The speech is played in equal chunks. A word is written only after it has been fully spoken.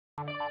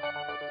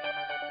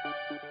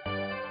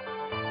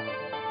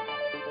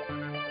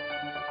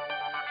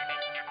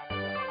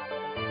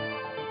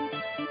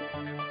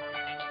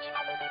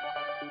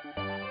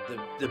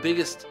The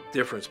biggest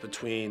difference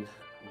between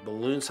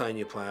balloon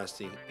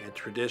sinuplasty and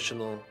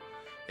traditional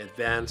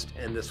advanced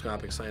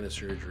endoscopic sinus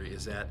surgery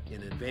is that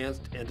in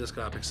advanced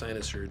endoscopic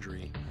sinus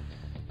surgery,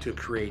 to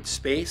create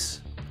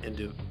space and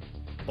to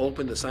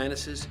open the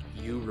sinuses,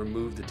 you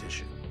remove the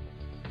tissue.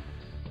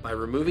 By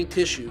removing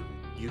tissue,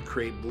 you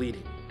create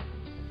bleeding,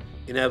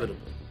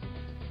 inevitably.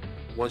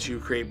 Once you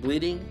create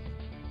bleeding,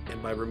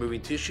 and by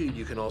removing tissue,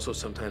 you can also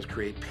sometimes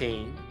create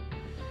pain.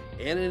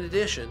 And in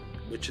addition,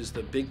 which is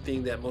the big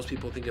thing that most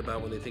people think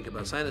about when they think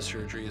about sinus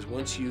surgery, is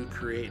once you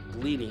create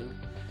bleeding,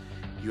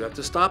 you have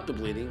to stop the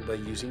bleeding by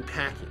using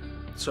packing.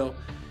 So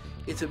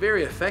it's a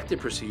very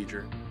effective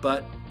procedure,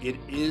 but it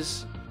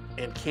is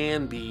and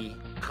can be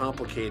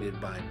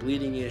complicated by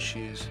bleeding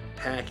issues,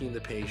 packing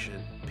the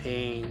patient,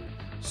 pain,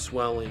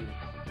 swelling,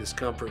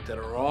 discomfort that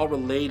are all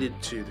related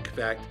to the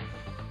fact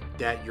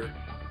that you're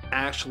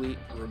actually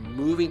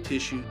removing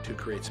tissue to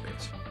create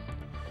space.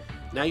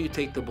 Now you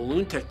take the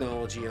balloon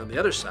technology on the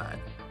other side,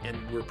 and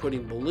we're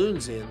putting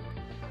balloons in,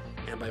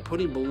 and by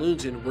putting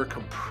balloons in, we're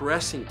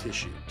compressing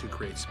tissue to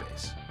create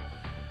space.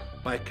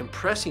 By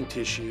compressing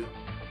tissue,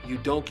 you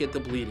don't get the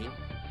bleeding,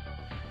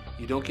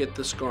 you don't get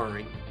the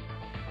scarring,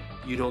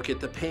 you don't get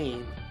the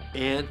pain,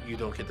 and you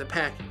don't get the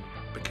packing,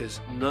 because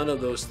none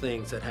of those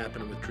things that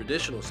happen with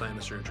traditional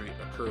sinus surgery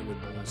occur with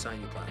balloon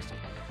sinuplasty.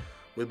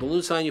 With balloon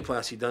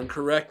sinuplasty done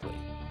correctly,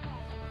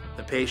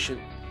 the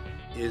patient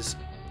is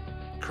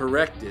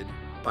corrected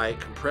by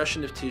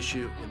compression of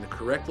tissue in the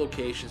correct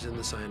locations in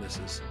the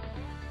sinuses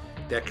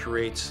that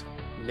creates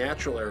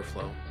natural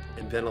airflow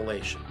and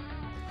ventilation.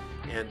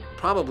 And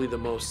probably the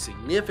most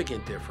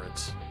significant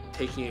difference,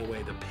 taking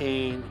away the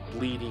pain,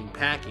 bleeding,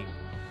 packing,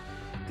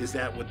 is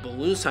that with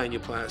balloon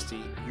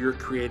sinuplasty, you're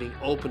creating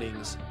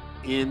openings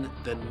in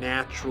the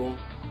natural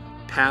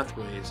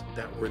pathways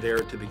that were there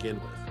to begin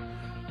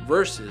with.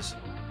 Versus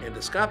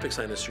endoscopic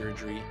sinus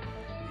surgery,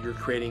 you're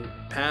creating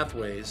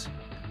pathways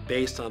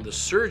based on the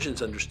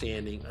surgeon's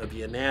understanding of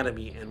the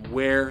anatomy and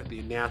where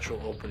the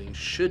natural openings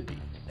should be.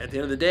 At the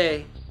end of the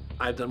day,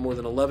 I've done more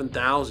than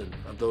 11,000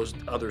 of those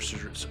other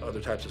types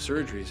of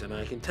surgeries, and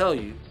I can tell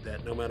you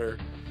that no matter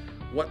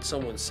what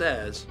someone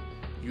says,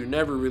 you're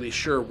never really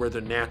sure where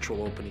the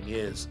natural opening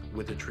is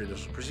with a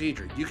traditional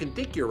procedure. You can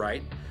think you're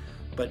right,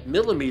 but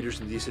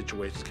millimeters in these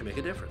situations can make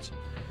a difference.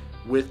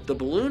 With the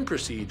balloon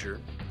procedure,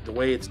 the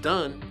way it's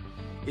done,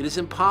 it is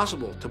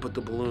impossible to put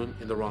the balloon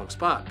in the wrong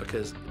spot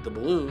because the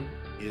balloon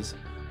is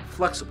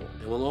flexible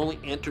and will only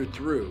enter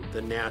through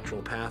the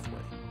natural pathway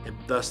and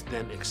thus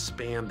then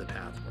expand the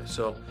pathway.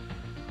 So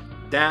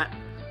that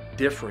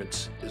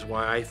difference is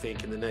why I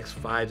think in the next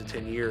 5 to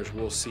 10 years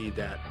we'll see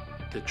that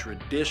the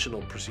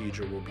traditional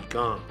procedure will be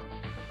gone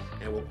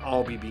and will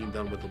all be being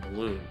done with a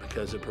balloon,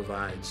 because it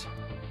provides,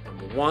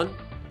 number one,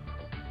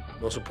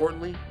 most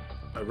importantly,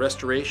 a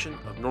restoration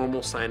of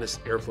normal sinus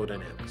airflow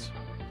dynamics.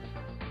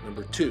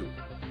 Number two,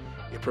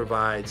 it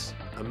provides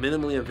a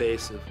minimally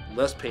invasive,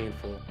 less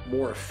painful,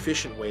 more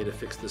efficient way to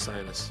fix the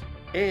sinus.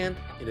 And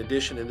in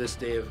addition, in this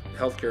day of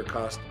healthcare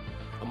cost,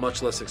 a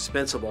much less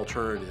expensive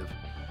alternative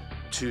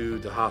to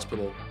the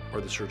hospital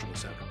or the surgical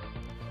center.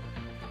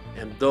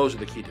 And those are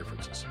the key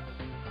differences.